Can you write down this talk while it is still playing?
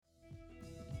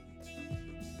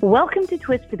Welcome to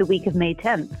Twist for the week of May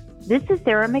 10th. This is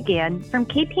Sarah McGann from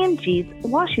KPMG's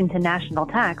Washington National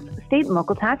Tax State and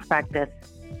Local Tax Practice.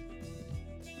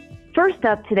 First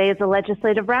up today is a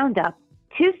legislative roundup.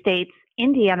 Two states,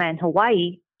 Indiana and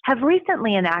Hawaii, have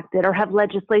recently enacted or have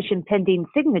legislation pending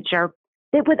signature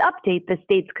that would update the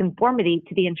state's conformity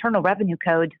to the Internal Revenue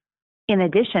Code. In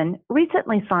addition,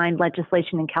 recently signed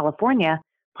legislation in California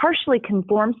partially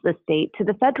conforms the state to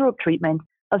the federal treatment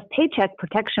of Paycheck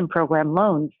Protection Program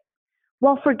loans.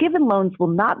 While forgiven loans will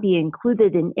not be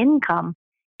included in income,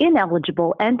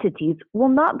 ineligible entities will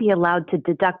not be allowed to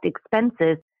deduct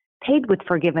expenses paid with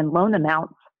forgiven loan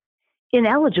amounts.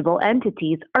 Ineligible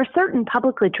entities are certain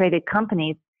publicly traded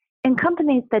companies and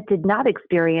companies that did not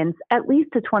experience at least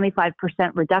a 25%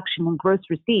 reduction in gross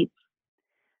receipts.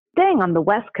 Staying on the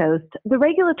West Coast, the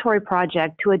regulatory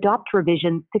project to adopt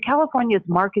revisions to California's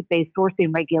market-based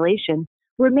sourcing regulation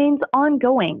remains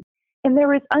ongoing, and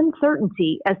there is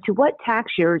uncertainty as to what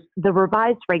tax years the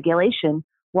revised regulation,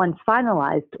 once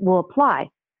finalized, will apply.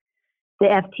 The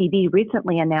FTC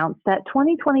recently announced that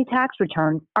 2020 tax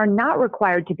returns are not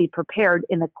required to be prepared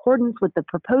in accordance with the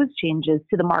proposed changes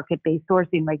to the market-based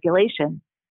sourcing regulation.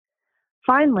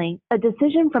 Finally, a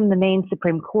decision from the Maine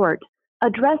Supreme Court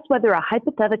addressed whether a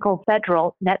hypothetical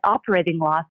federal net operating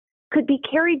loss could be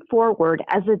carried forward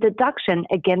as a deduction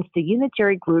against a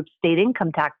unitary group's state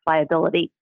income tax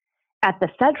liability. At the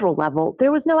federal level,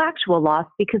 there was no actual loss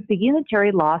because the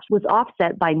unitary loss was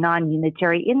offset by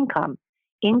non-unitary income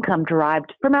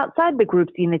derived from outside the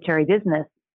group's unitary business.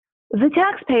 The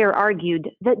taxpayer argued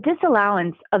that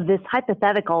disallowance of this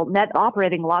hypothetical net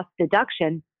operating loss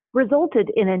deduction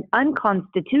resulted in an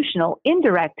unconstitutional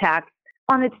indirect tax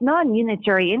on its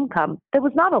non-unitary income that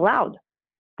was not allowed.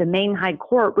 The Maine High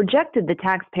Court rejected the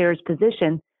taxpayer's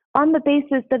position on the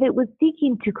basis that it was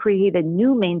seeking to create a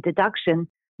new Maine deduction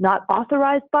not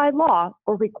authorized by law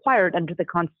or required under the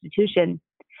Constitution.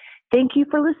 Thank you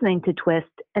for listening to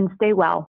Twist, and stay well.